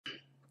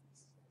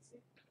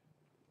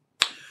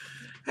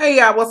Hey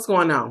y'all, what's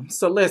going on?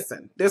 So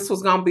listen, this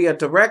was gonna be a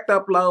direct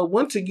upload.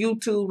 Went to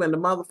YouTube and the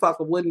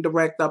motherfucker wouldn't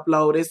direct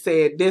upload. It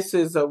said this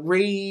is a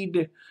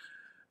read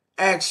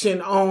action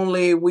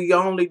only. We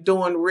only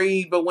doing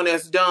read, but when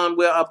it's done,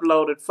 we'll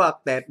upload it.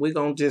 Fuck that. We're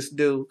gonna just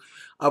do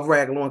a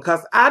regular one.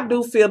 Cause I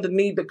do feel the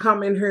need to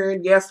come in here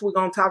and yes, we're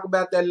gonna talk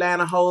about the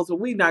Atlanta hoes,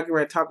 but we not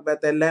gonna talk about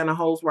the Atlanta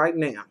hoes right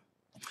now.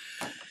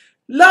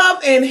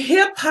 Love and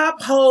Hip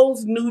Hop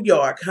Hoes New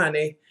York,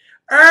 honey.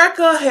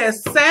 Erica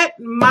has set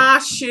my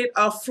shit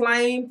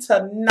aflame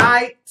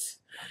tonight.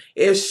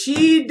 If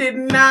she did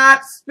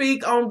not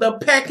speak on the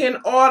pecking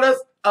orders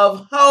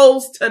of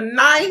hoes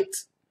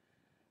tonight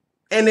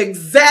and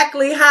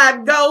exactly how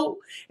it go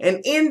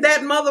and in that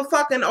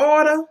motherfucking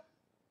order,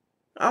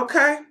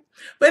 okay?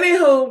 But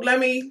anywho, let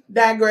me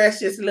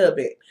digress just a little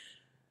bit.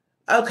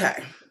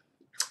 Okay.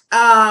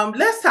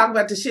 Let's talk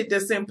about the shit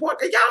that's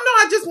important. Y'all know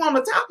I just want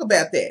to talk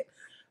about that.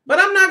 But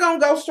I'm not going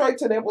to go straight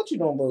to that. What you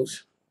doing,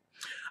 Boosh?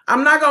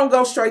 I'm not going to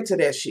go straight to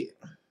that shit.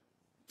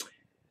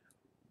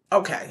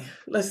 Okay,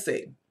 let's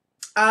see.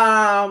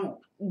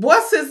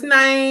 What's his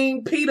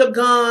name? Peter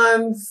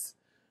Guns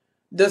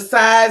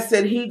decides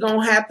that he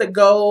going to have to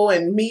go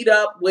and meet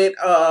up with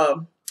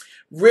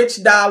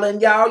Rich Dollar.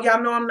 And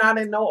y'all know I'm not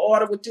in no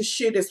order with this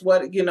shit. It's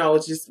what,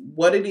 it's just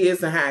what it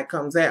is and how it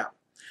comes out.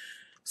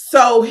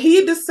 So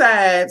he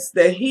decides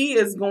that he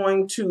is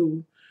going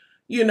to,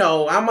 I'm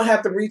going to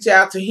have to reach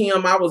out to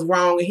him. I was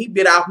wrong. And he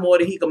bit off more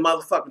than he could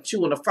motherfucking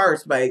chew in the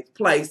first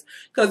place.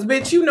 Because,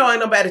 bitch, ain't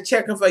nobody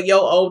checking for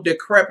your old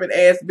decrepit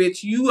ass,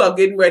 bitch. You are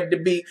getting ready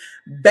to be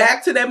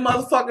back to that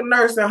motherfucking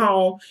nursing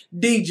home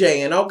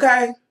DJing,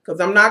 okay? Because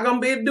I'm not going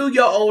to be able to do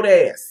your old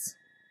ass.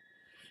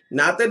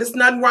 Not that it's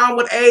nothing wrong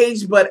with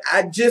age, but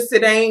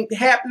it ain't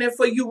happening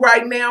for you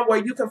right now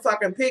where you can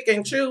fucking pick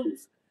and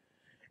choose.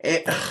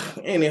 And,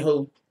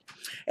 anywho.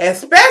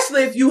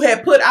 Especially if you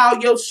had put all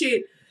your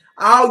shit,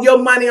 all your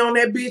money on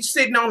that bitch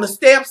sitting on the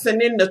steps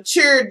and in the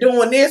chair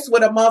doing this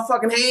with her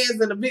motherfucking hands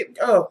and a bit.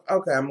 Oh,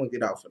 okay, I'm going to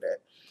get off of that.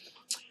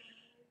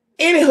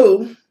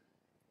 Anywho,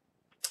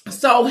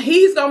 so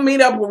he's going to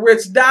meet up with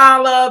Rich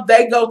Dollar.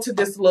 They go to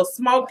this little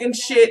smoking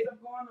shit.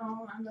 What's going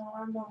on? I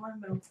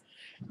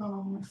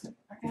know.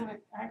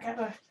 I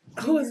gotta.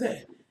 Who is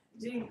that?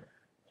 G.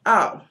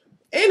 Oh,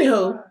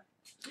 anywho.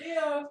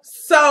 Yeah.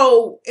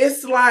 So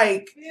it's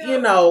like,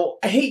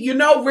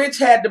 Rich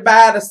had to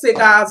buy the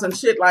cigars and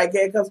shit like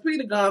that because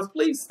Peter Guns,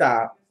 please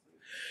stop.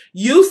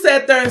 You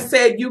sat there and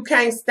said you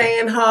can't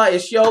stand her.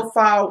 It's your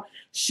fault.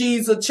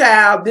 She's a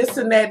child, this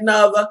and that and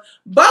other.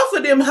 Both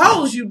of them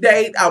hoes you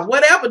date or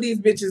whatever these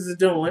bitches are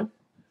doing,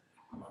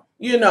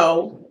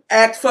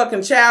 act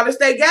fucking childish.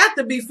 They got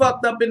to be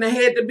fucked up in the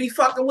head to be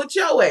fucking with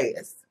your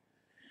ass.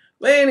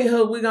 But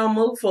anywho, we're going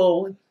to move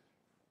forward.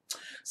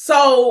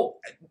 So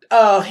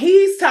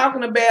he's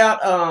talking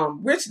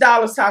about, Rich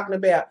Dollar's talking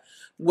about,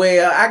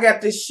 well, I got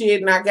this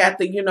shit and I got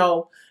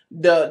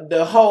the,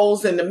 the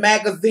hoes and the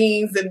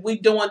magazines and we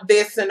doing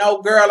this and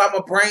oh girl, I'm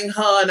gonna bring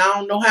her and I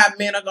don't know how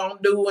men are gonna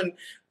do and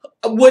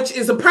which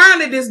is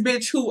apparently this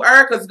bitch who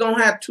Erica's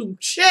gonna have to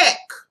check.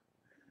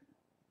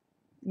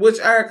 Which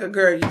Erica,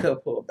 girl, you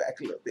could pull back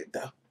a little bit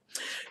though.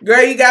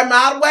 Girl, you got me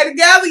all the way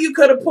together. You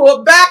could have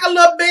pulled back a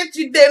little bit.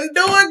 You didn't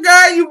do it,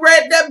 girl. You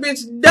read that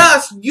bitch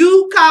dust.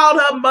 You called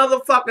her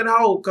motherfucking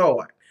hold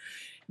card.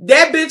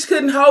 That bitch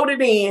couldn't hold it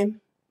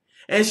in.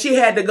 And she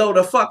had to go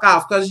the fuck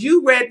off. Because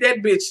you read that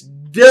bitch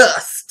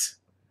dust.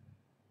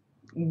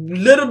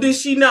 Little did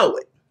she know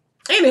it.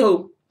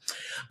 Anywho.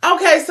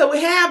 Okay, so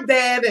we have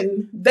that.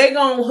 And they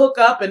gonna hook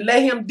up and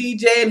let him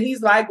DJ. And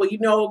he's like,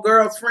 well,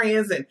 girls'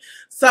 friends. And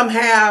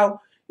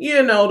somehow...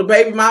 the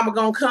baby mama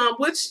gonna come,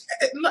 which,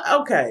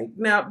 okay.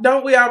 Now,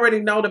 don't we already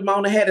know that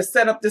Mona had it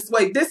set up this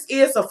way? This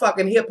is a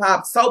fucking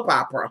hip-hop soap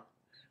opera.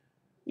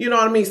 You know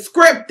what I mean?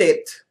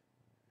 Scripted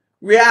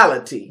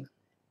reality.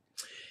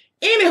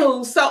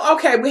 Anywho, so,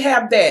 okay, we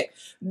have that.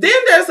 Then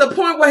there's a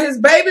point where his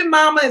baby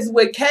mama is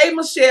with K.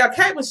 Michelle.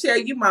 K. Michelle,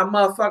 you my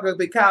motherfucker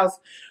because,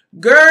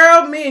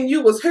 girl, me and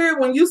you was here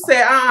when you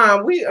said,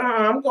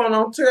 I'm going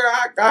on tour.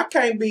 I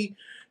can't be...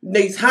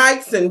 these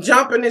hikes and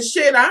jumping and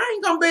shit. I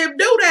ain't gonna be able to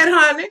do that,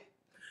 honey.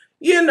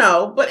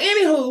 But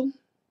anywho,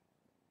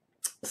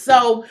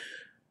 so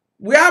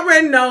we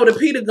already know that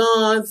Peter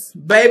Guns'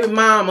 baby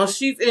mama,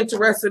 she's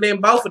interested in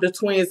both of the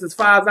twins as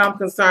far as I'm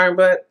concerned,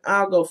 but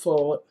I'll go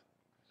forward.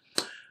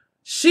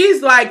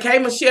 She's like, hey,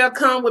 Michelle,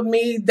 come with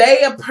me.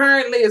 They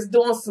apparently is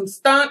doing some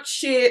stunt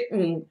shit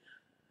and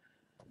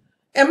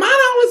am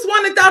I the only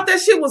one that thought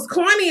that shit was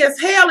corny as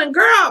hell? And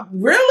girl,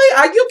 really?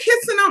 Are you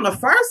kissing on the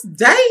first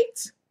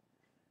date?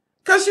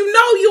 Because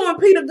you and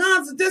Peter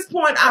Guns at this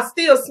point are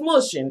still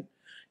smushing.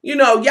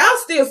 Y'all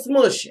still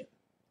smushing.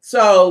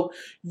 So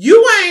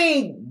you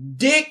ain't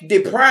dick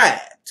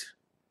deprived.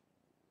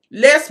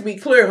 Let's be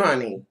clear,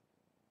 honey.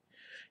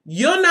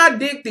 You're not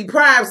dick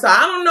deprived. So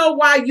I don't know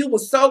why you were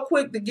so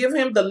quick to give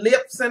him the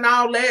lips and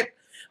all that.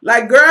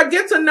 Like, girl,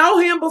 get to know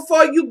him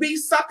before you be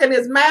sucking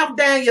his mouth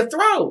down your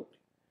throat.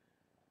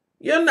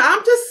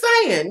 I'm just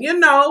saying,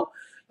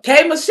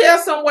 K. Michelle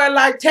somewhere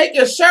like, take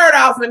your shirt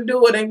off and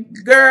do it. And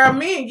girl,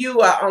 me and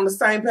you are on the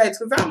same page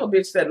because I'm a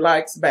bitch that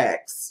likes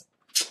backs.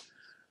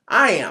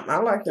 I am. I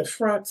like the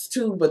fronts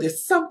too, but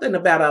there's something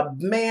about a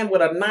man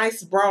with a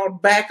nice broad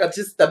back or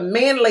just the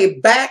manly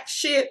back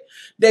shit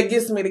that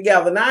gets me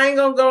together. And I ain't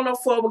gonna go no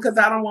further because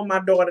I don't want my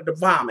daughter to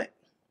vomit.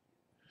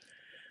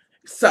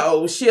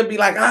 So she'll be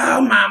like, oh,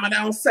 mama,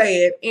 don't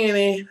say it.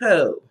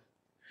 Anyhow.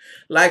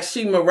 Like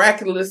she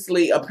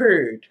miraculously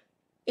appeared.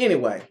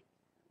 Anyway.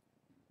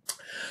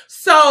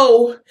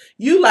 So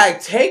you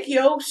like take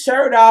your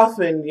shirt off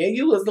and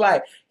you was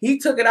like, he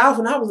took it off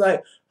and I was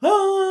like,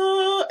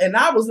 oh, and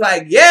I was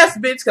like, yes,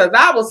 bitch, because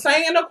I was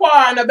singing the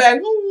choir in the back.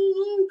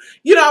 Ooh.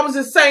 You know, I was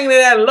just singing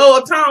it at a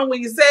lower tone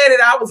when you said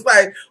it. I was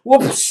like,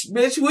 whoosh,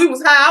 bitch, we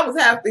was high. I was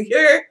happy to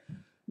hear.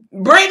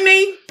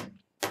 Brittany,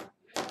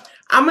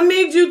 I'm going to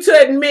need you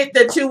to admit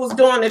that you was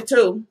doing it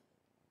too.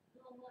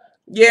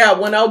 Yeah,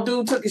 when old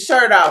dude took his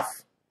shirt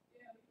off.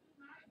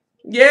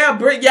 Yeah,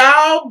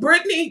 y'all,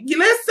 Brittany, you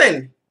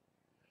listen.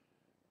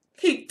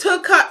 He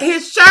took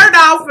his shirt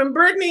off and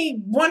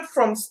Brittany went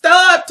from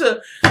stud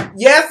to,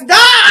 yes,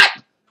 God.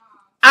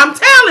 I'm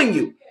telling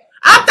you.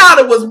 I thought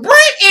it was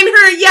Britt in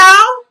here,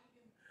 y'all.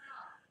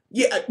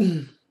 Yeah.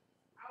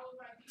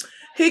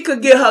 He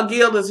could get her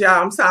gilders,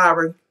 y'all. I'm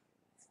sorry.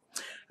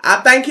 I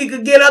think he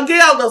could get her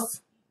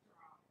gilders.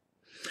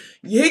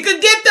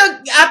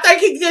 I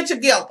think he could get your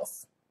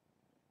gilders.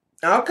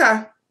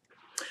 Okay.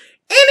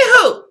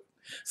 Anywho.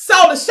 So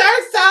the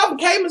shirt's off and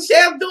K.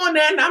 Michelle's doing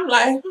that and I'm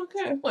like,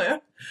 okay,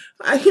 well.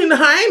 I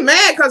ain't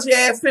mad because you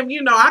asked him,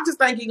 I just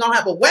think he's going to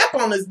have a whip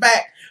on his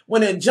back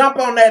when it jump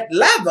on that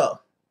leather,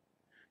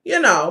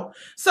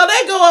 So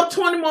they go up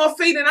 20 more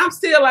feet and I'm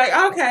still like,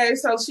 okay,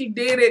 so she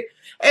did it.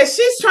 And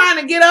she's trying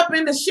to get up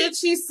in the shit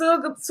she's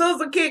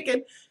scissor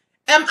kicking.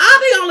 Am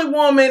I the only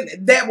woman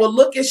that will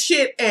look at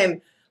shit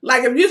and,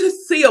 like, if you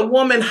just see a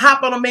woman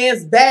hop on a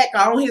man's back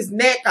or on his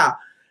neck or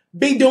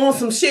be doing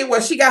some shit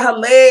where she got her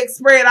legs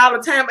spread all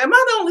the time, am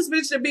I the only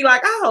bitch that be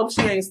like, I hope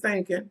she ain't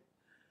stinking?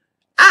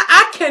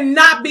 I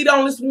cannot be the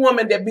only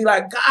woman that be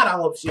like, God, I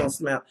hope she don't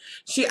smell.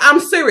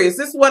 I'm serious.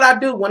 This is what I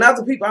do. When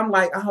other people, I'm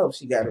like, I hope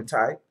she got it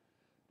tight.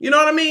 You know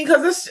what I mean?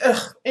 Because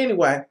it's,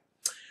 anyway.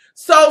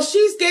 So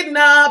she's getting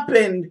up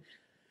and,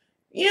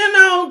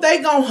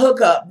 they going to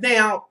hook up.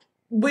 Now,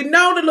 we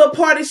know the little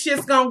party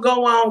shit's going to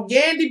go on.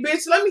 Yandy,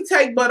 bitch, let me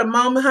take but a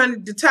moment,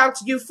 honey, to talk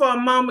to you for a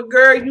moment,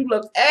 girl. You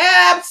look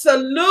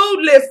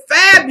absolutely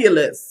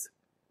fabulous.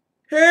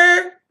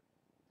 Her.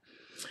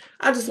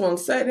 I just want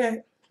to say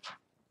that.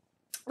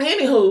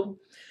 Anywho,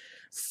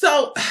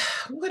 so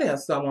what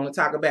else do I want to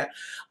talk about?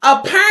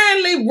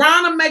 Apparently,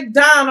 Ronald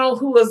McDonald,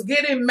 who is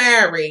getting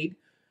married.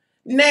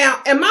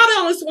 Now, am I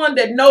the only one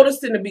that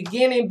noticed in the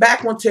beginning,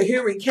 back when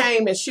Tahiri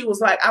came, and she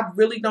was like, I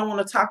really don't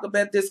want to talk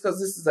about this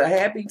because this is a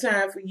happy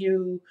time for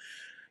you.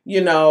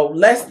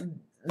 Let's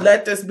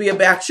let this be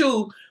about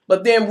you.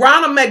 But then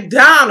Ronald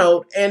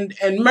McDonald and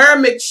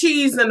Murr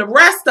McCheese and the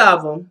rest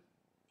of them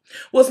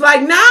was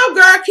like, no,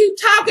 girl, keep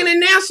talking. And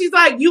now she's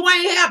like, you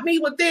ain't helped me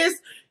with this.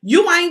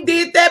 You ain't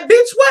did that,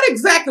 bitch. What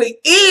exactly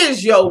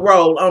is your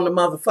role on the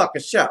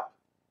motherfucking show?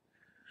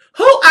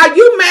 Who are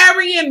you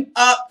marrying?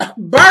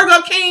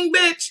 Burger King,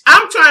 bitch?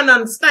 I'm trying to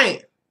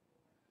understand.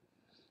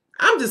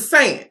 I'm just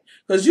saying.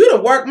 Because you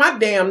done worked my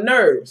damn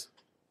nerves.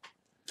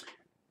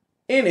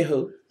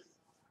 Anywho.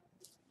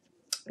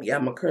 Yeah,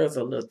 my curls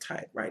are a little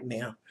tight right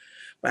now.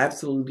 But I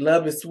absolutely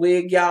love this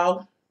wig,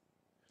 y'all.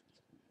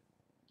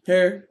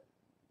 Here.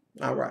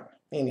 All right.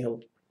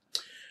 Anywho.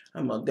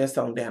 That's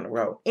on down the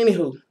road.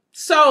 Anywho.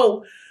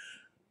 So,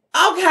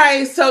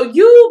 okay, so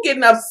you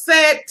getting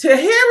upset.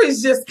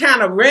 Tahiri's just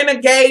kind of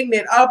renegading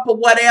it up or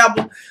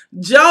whatever.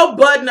 Joe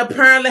Budden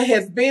apparently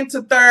has been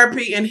to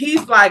therapy and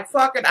he's like,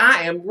 fuck it,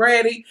 I am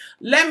ready.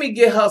 Let me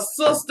get her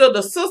sister.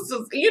 The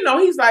sisters,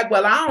 he's like,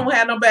 well, I don't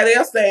have nobody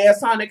else to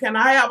ask, honey. Can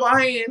I have her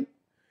hand?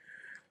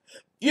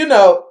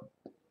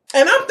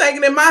 And I'm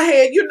thinking in my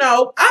head,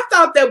 I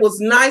thought that was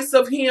nice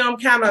of him,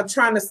 kind of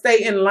trying to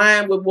stay in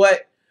line with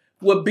what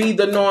would be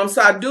the norm.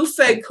 So I do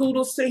say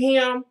kudos to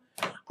him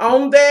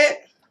on that.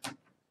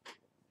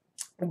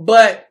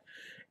 But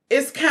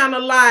it's kind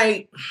of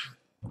like,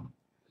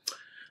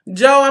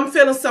 Joe, I'm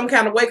feeling some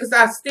kind of way because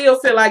I still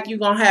feel like you're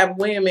going to have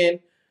women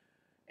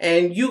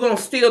and you're going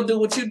to still do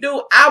what you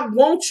do. I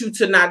want you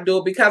to not do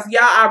it because,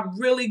 y'all, I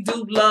really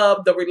do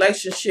love the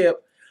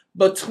relationship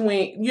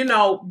between,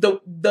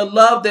 the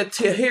love that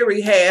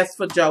Tahiri has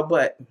for Joe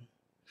Budden.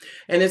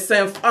 And it's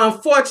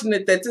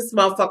unfortunate that this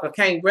motherfucker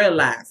can't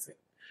realize it.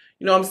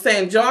 You know what I'm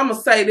saying? Joe, I'm going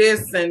to say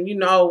this and,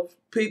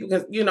 people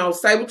can,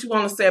 say what you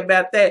want to say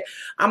about that.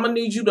 I'm going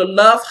to need you to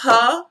love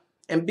her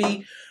and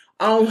be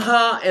on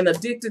her and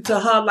addicted to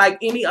her like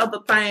any other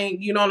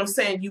thing, you know what I'm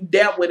saying, you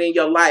dealt with in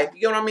your life.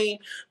 You know what I mean?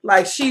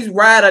 Like she's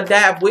ride or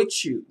die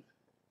with you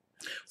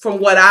from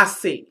what I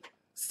see.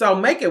 So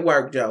make it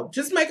work, Joe.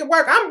 Just make it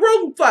work. I'm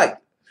rooting for you.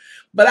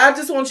 But I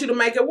just want you to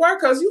make it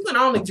work because you can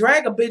only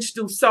drag a bitch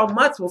through so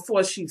much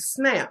before she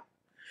snaps.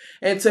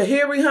 And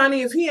Tahiri,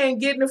 honey, if he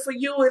ain't getting it for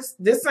you,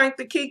 this ain't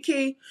the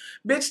key.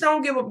 Bitch,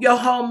 don't give up your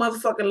whole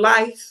motherfucking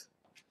life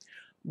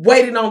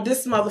waiting on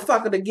this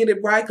motherfucker to get it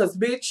right. Because,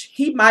 bitch,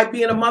 he might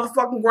be in a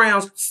motherfucking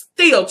ground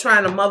still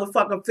trying to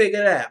motherfucking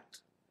figure it out.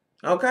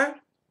 Okay?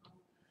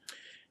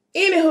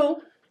 Anywho.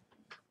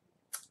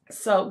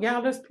 So,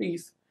 y'all, let's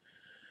peace.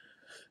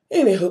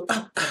 Anywho,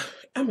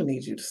 I'm going to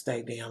need you to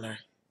stay down there.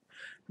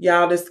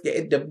 Y'all,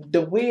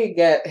 the wig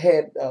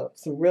had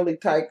some really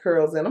tight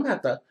curls, and I'm going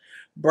to have to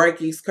break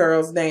these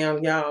curls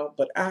down, y'all.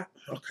 But okay,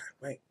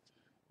 wait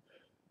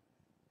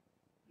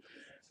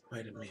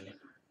a minute.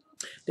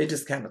 They're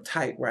just kind of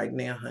tight right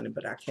now, honey,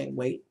 but I can't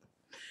wait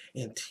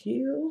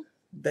until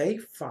they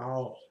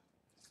fall.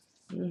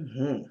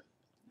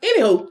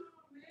 Anywho,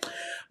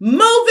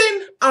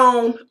 moving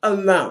on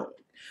along.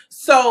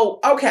 So,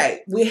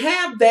 okay, we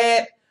have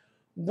that.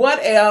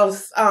 What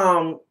else?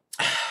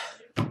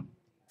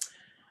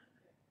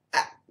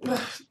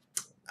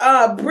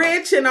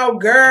 Bridge and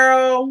old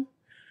girl,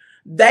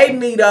 they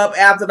meet up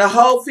after the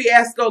whole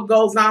fiasco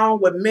goes on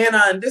with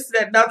Minna and this,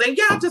 that, and other. And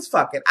y'all just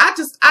fuck it. I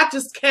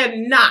just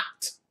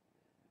cannot.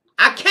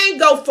 I can't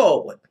go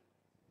forward.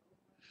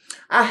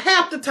 I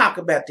have to talk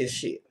about this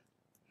shit.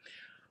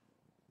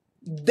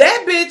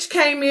 That bitch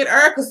came in.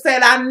 Erica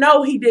said, I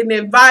know he didn't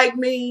invite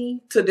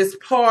me to this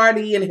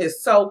party and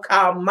his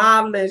so-called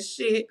modeling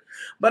shit,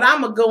 but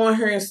I'm going to go in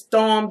here and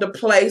storm the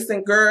place.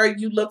 And girl,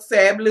 you look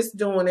fabulous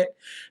doing it.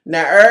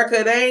 Now,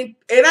 Erica,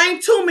 it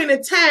ain't too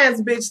many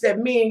times, bitch, that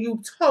me and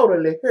you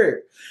totally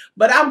hurt.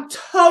 But I'm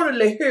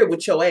totally here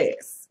with your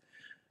ass.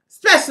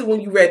 Especially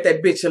when you read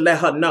that bitch and let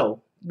her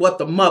know what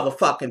the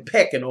motherfucking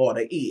pecking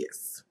order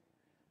is.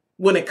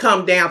 When it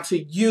come down to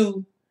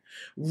you,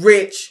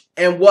 Rich,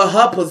 and what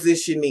her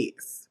position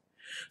is.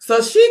 So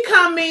she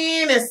come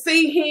in and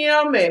see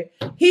him, and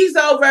he's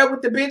over there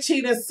with the bitch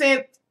he done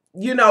sent,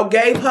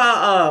 gave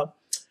her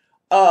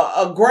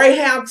a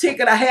Greyhound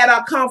ticket. I had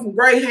her come from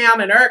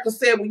Greyhound, and Erica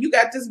said, well, you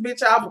got this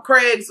bitch off of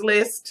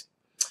Craigslist.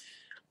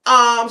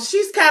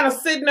 She's kind of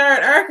sitting there,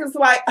 and Erica's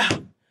like,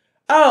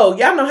 oh,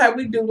 y'all know how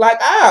we do, like,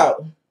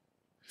 oh,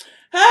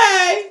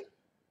 hey,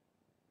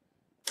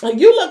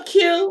 you look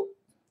cute.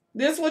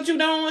 This what you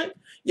doing?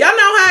 Y'all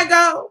know how it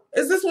go.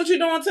 Is this what you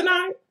doing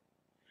tonight?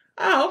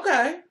 Oh,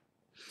 okay.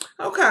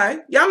 Okay.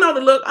 Y'all know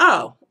the look.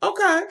 Oh,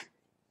 okay.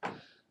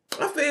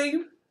 I feel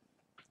you.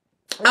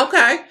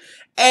 Okay.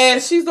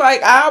 And she's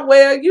like,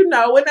 well,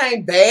 it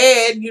ain't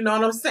bad. You know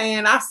what I'm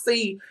saying? I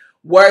see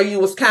where you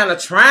was kind of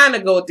trying to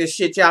go with this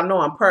shit. Y'all know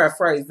I'm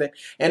paraphrasing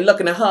and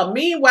looking at her.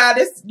 Meanwhile,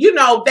 this,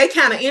 they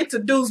kind of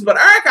introduced, but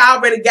Erica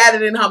already got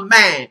it in her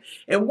mind.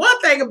 And one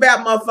thing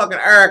about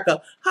motherfucking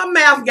Erica, her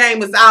mouth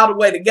game is all the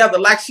way together.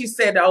 Like she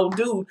said to old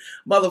dude,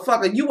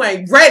 motherfucker, you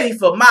ain't ready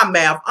for my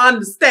mouth.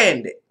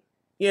 Understand it.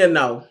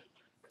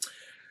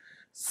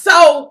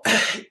 So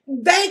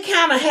they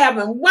kind of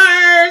having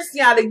words,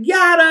 yada,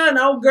 yada, and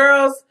old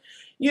girls,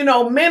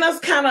 Minna's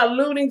kind of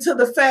alluding to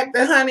the fact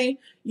that, honey,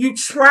 you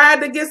tried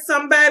to get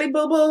somebody,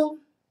 boo-boo.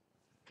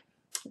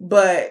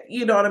 But,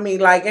 you know what I mean?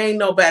 Like, ain't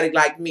nobody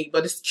like me.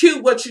 But it's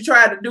cute what you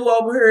tried to do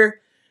over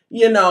here,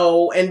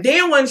 And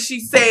then when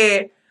she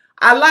said,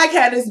 I like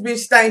how this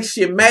bitch thinks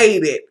she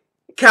made it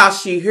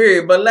because she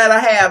heard, but let her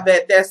have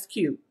that. That's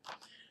cute.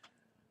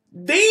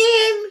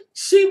 Then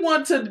she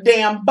went to the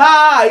damn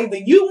bar. Either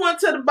you went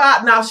to the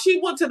bar. Now, she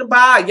went to the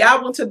bar.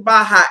 Y'all went to the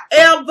bar.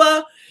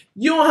 However,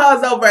 you and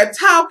her's over there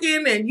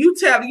talking, and you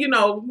tell,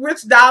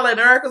 Rich Dollar and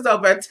Erica's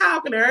over there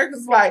talking. And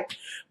Erica's like,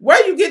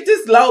 where you get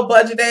this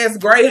low-budget ass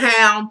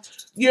Greyhound,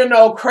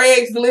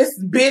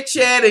 Craigslist bitch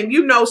at? And,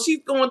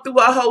 she's going through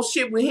her whole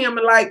shit with him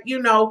and like,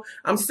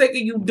 I'm sick of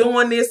you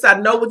doing this. I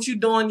know what you're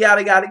doing,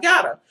 yada, yada,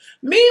 yada.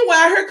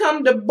 Meanwhile, here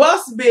come the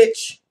bus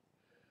bitch.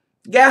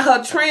 Got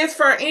her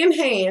transfer in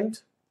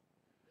hand.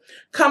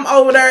 Come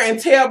over there and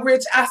tell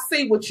Rich, I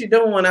see what you're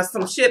doing, or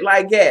some shit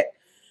like that.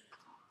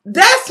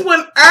 That's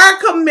when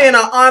Erica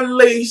Minna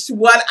unleashed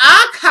what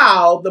I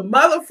call the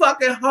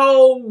motherfucking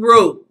whole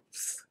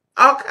rules.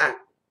 Okay?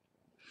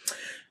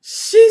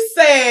 She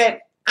said,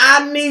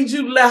 I need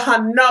you to let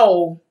her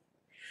know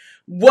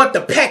what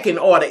the pecking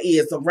order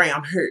is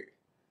around her.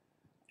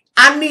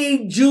 I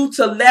need you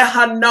to let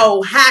her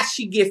know how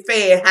she get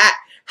fed,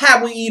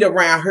 how we eat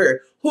around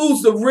her.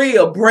 Who's the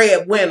real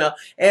breadwinner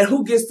and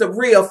who gets the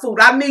real food.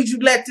 I need you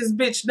to let this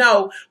bitch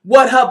know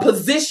what her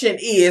position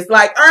is.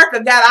 Like,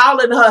 Erica got all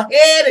in her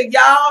head, and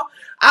y'all,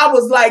 I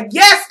was like,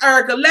 yes,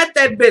 Erica, let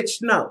that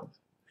bitch know.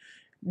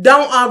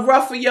 Don't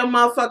unruffle your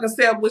motherfucking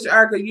self, which,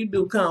 Erica, you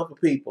do come for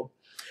people.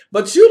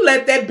 But you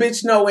let that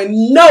bitch know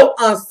in no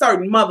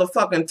uncertain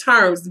motherfucking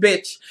terms,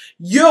 bitch.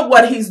 You're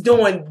what he's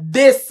doing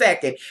this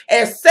second.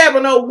 At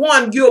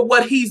 7:01, you're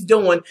what he's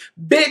doing.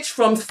 Bitch,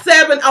 from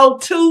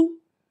 7:02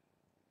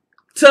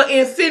 to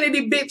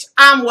infinity, bitch,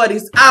 I'm what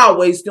he's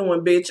always doing,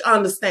 bitch.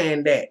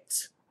 Understand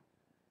that.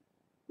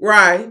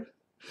 Right?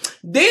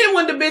 Then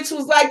when the bitch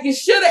was like, you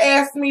should have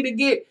asked me to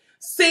get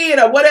Sid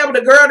or whatever,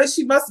 the girl that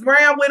she must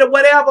around with or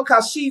whatever,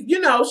 because she,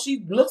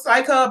 she looks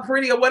like her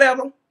pretty or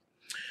whatever.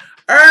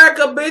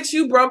 Erica, bitch,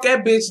 you broke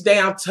that bitch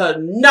down to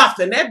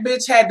nothing. That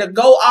bitch had to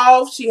go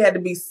off. She had to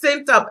be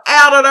sent up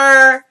out of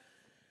there.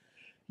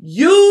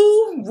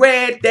 You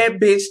read that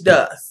bitch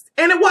dust.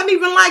 And it wasn't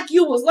even like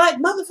you was like,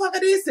 motherfucker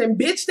this and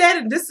bitch that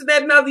and this and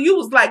that and other. You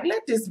was like,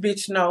 let this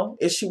bitch know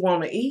if she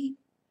want to eat.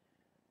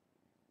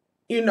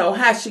 You know,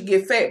 how she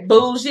get fat.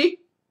 Bougie.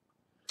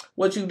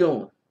 What you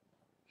doing?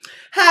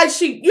 How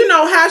she, you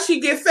know, how she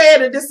get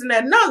fed and this and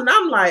that and other. And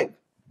I'm like,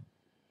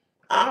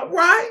 all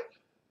right.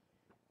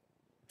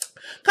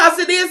 Because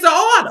it is an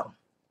order.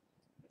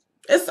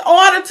 It's an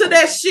order to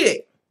that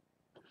shit.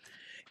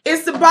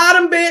 It's the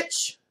bottom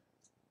bitch.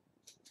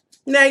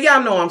 Now,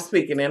 y'all know I'm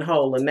speaking in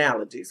whole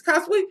analogies.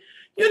 Because we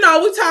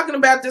talking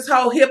about this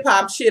whole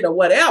hip-hop shit or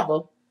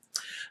whatever.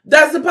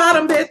 There's the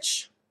bottom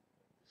bitch.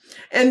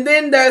 And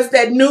then there's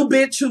that new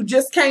bitch who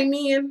just came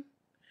in.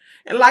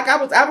 And like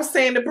I was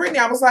saying to Brittany,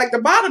 I was like,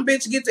 the bottom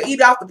bitch get to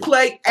eat off the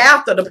plate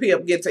after the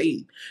pimp get to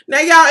eat. Now,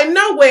 y'all, in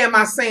no way am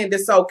I saying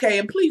this okay.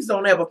 And please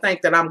don't ever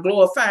think that I'm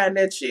glorifying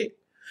that shit.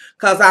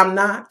 Because I'm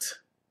not.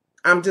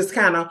 I'm just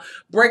kind of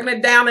breaking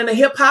it down in the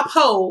hip-hop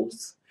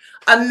hoes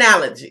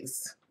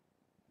analogies.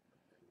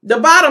 The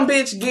bottom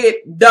bitch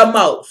get the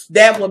most.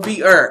 That would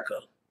be Erica.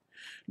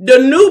 The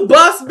new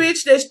bus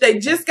bitch that they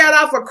just got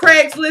off of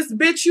Craigslist,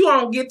 bitch, you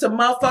don't get to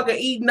motherfucking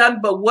eat nothing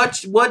but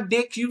what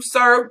dick you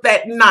served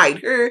that night.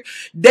 Here,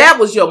 that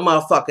was your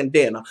motherfucking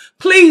dinner.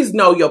 Please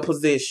know your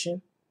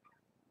position.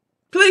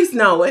 Please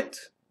know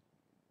it.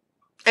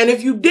 And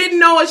if you didn't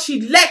know it, she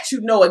let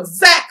you know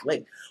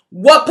exactly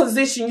what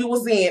position you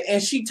was in.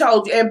 And she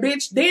told you, and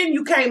bitch, then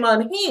you came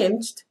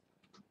unhinged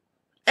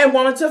and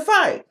wanted to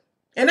fight.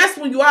 And that's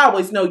when you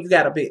always know you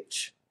got a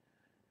bitch.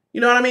 You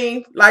know what I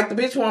mean? Like the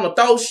bitch want to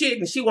throw shit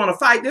and she want to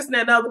fight this and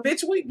that and other.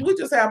 Bitch, we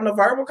just having a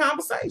verbal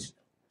conversation.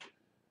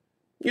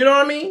 You know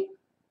what I mean?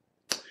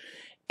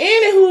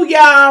 Anywho,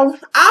 y'all,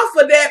 off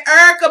of that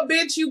Erica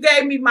bitch, you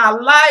gave me my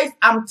life.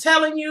 I'm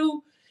telling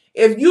you,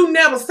 if you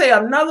never say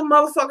another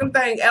motherfucking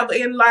thing ever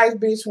in life,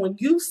 bitch, when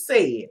you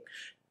said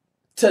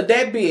to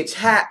that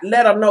bitch,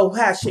 let her know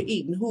how she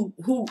eating,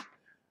 who,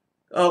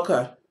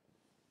 okay.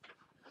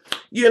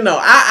 You know,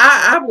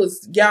 I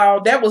was,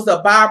 y'all, that was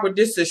a Barbara,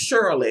 this is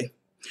Shirley.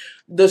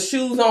 The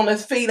shoes on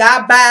his feet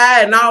I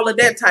buy and all of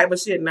that type of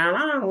shit. Now,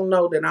 I don't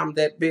know that I'm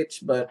that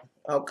bitch, but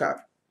okay.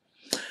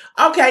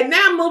 Okay,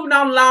 now moving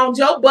on along.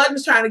 Joe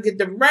Budden's trying to get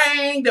the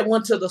ring that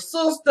went to the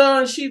sister.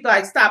 And she's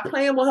like, stop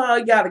playing with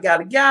her, yada,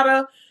 yada,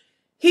 yada.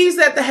 He's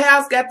at the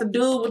house, got the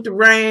dude with the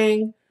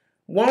ring.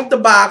 Want the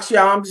box,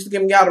 y'all. I'm just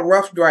giving y'all the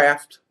rough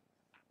draft.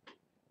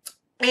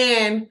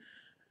 And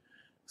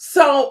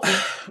so,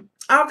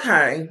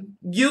 okay,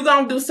 you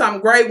gonna do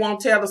something great, won't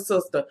tell the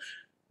sister.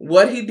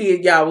 What he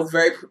did, y'all, was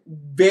very,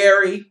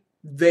 very,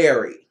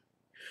 very.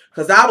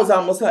 Because I was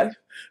almost like,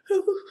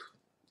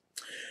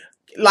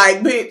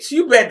 bitch,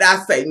 you better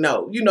not say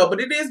no. You know, but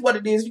it is what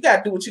it is. You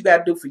got to do what you got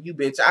to do for you,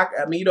 bitch.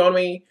 I mean, you know what I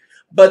mean?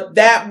 But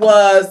that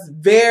was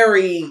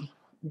very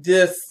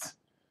just,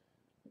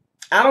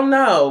 I don't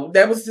know.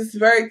 That was just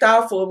very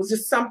thoughtful. It was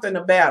just something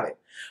about it.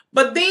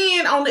 But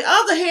then, on the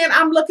other hand,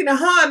 I'm looking at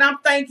her and I'm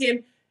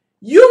thinking,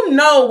 you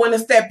know when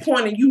it's that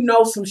point and you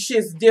know some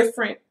shit's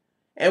different.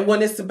 And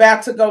when it's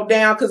about to go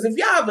down, because if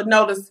y'all ever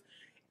notice,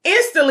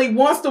 instantly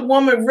once the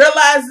woman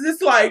realizes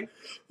it's like,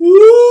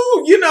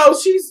 ooh, you know,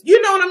 she's, you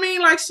know what I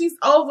mean? Like she's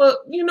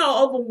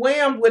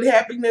overwhelmed with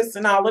happiness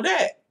and all of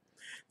that.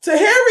 To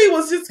Harry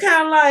was just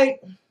kind of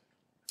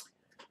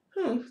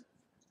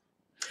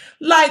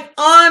like,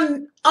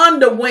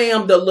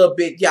 underwhelmed a little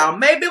bit, y'all.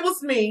 Maybe it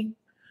was me.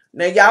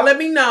 Now, y'all let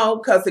me know,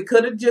 because it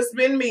could have just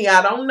been me.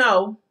 I don't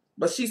know.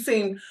 But she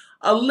seemed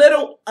a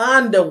little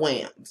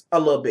underwhelmed a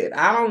little bit.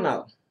 I don't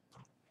know.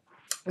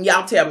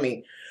 Y'all tell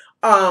me.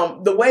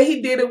 The way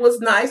he did it was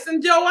nice.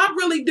 And Joe, I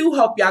really do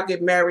hope y'all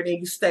get married and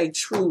you stay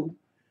true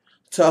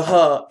to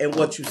her and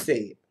what you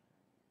said.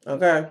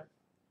 Okay?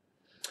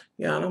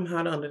 Y'all, I'm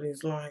hot under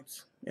these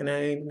lights. And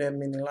there ain't even that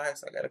many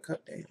lights I gotta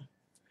cut down.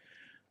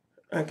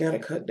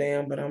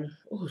 But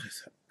ooh, this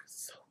is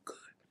so good.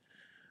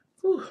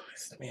 Ooh, it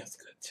smells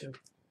good too.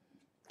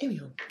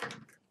 Anywho.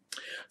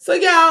 So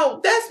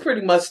y'all, that's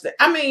pretty much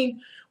I mean,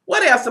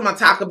 what else am I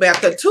talking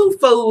about? The two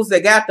fools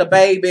that got the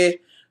baby.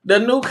 The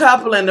new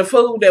couple and the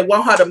fool that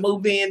want her to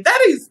move in.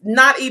 That is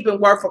not even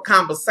worth a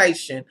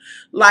conversation.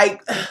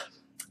 Like,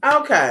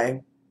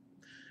 okay.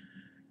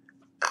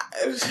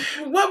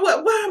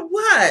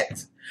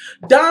 What?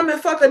 Dumb and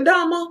fucking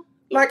dumber?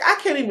 Like, I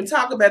can't even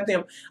talk about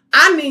them.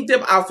 I need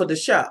them off of the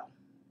show.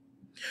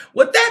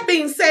 With that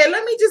being said,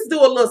 let me just do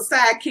a little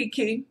side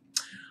kiki.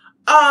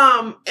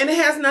 And it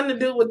has nothing to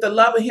do with the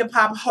Love and Hip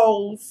Hop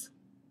hoes,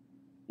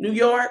 New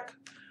York.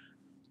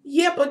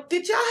 Yeah, but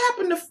did y'all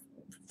happen to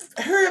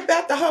heard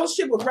about the whole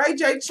shit with Ray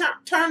J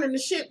turning the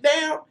shit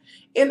down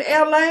in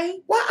LA?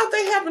 Why are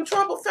they having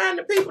trouble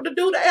finding people to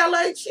do the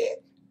LA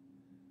shit?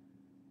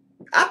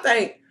 I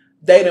think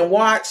they done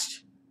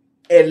watched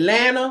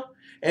Atlanta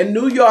and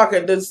New York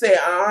and done said,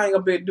 I ain't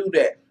gonna be able to do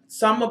that.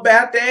 Something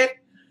about that.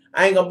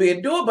 I ain't gonna be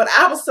able to do it, but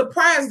I was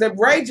surprised that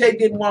Ray J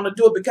didn't want to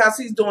do it because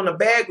he's doing a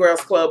Bad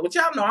Girls Club, which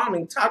y'all know I don't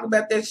even talk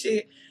about that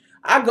shit.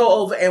 I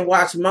go over and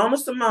watch Mona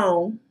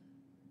Simone,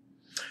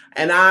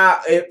 and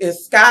if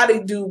Scotty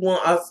do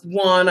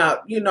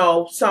you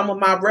know, some of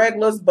my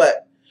regulars,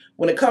 but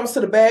when it comes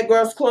to the Bad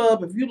Girls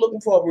Club, if you're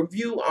looking for a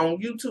review on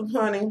YouTube,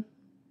 honey,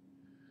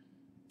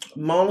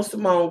 Mona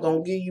Simone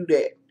gonna give you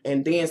that,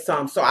 and then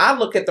some. So I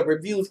look at the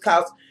reviews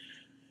because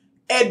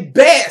at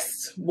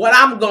best, what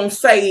I'm going to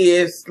say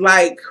is,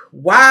 like,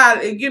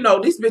 why, you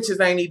know, these bitches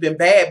ain't even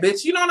bad,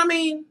 bitch. You know what I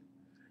mean?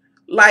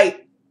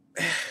 Like,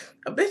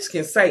 a bitch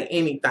can say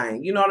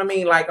anything. You know what I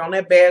mean? Like, on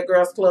that Bad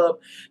Girls Club,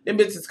 them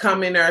bitches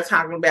come in there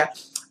talking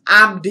about,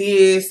 I'm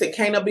this, and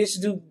can't a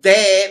bitch do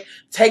that,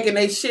 taking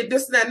they shit,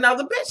 this, and that,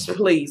 another. Bitch,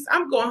 please.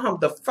 I'm going home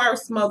the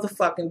first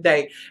motherfucking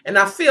day, and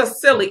I feel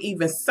silly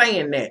even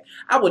saying that.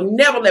 I would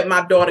never let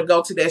my daughter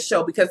go to that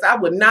show because I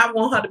would not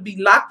want her to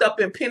be locked up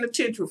in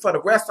penitentiary for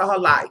the rest of her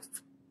life.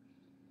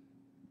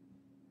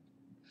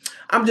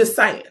 I'm just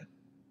saying.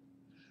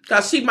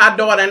 Because she my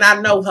daughter, and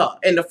I know her.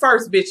 And the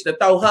first bitch to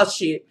throw her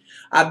shit,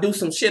 I do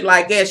some shit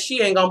like that,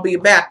 she ain't gonna be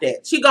about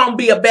that. She gonna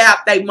be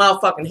about they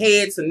motherfucking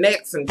heads and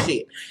necks and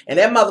shit. And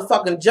that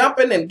motherfucking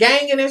jumping and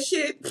ganging and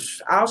shit,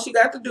 all she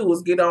got to do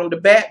is get on the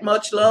Bat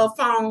Much Love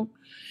phone.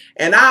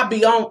 And I'll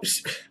be on,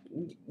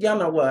 y'all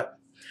know what?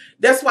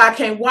 That's why I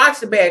can't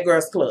watch the Bad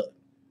Girls Club.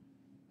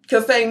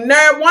 Because they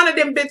never one of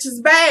them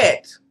bitches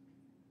bad.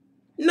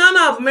 None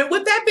of them. And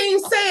with that being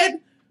said,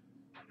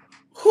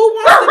 who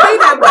wants to be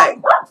that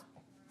way?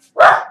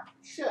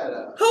 Shut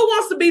up. Who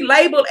wants to be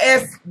labeled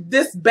as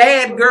this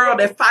bad girl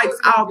that fights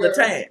all the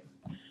time?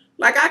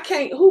 Like, I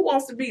can't. Who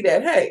wants to be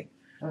that? Hey,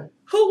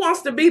 who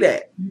wants to be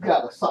that? You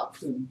got a sock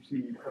to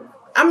you.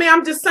 I mean,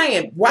 I'm just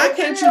saying, why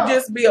can't you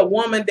just be a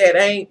woman that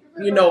ain't,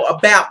 you know,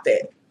 about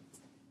that?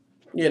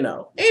 You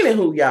know.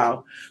 Anywho,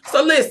 y'all.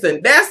 So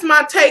listen, that's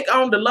my take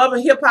on the love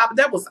and hip hop.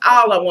 That was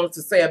all I wanted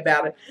to say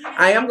about it.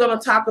 I am going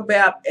to talk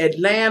about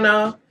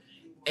Atlanta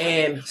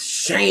and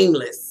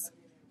Shameless.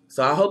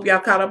 So I hope y'all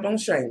caught up on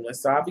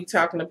Shameless. So I'll be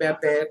talking about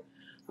that.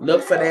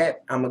 Look for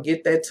that. I'm going to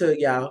get that to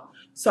y'all.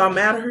 So I'm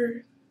out of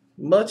here.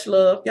 Much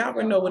love. Y'all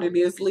already know what it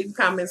is. Leave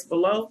comments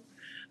below.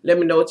 Let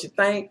me know what you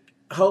think.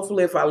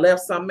 Hopefully if I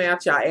left something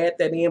out, y'all add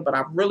that in. But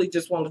I really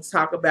just wanted to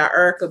talk about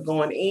Erica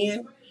going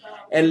in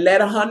and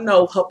letting her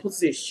know her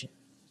position.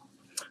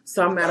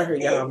 So I'm out of here,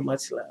 y'all.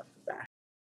 Much love.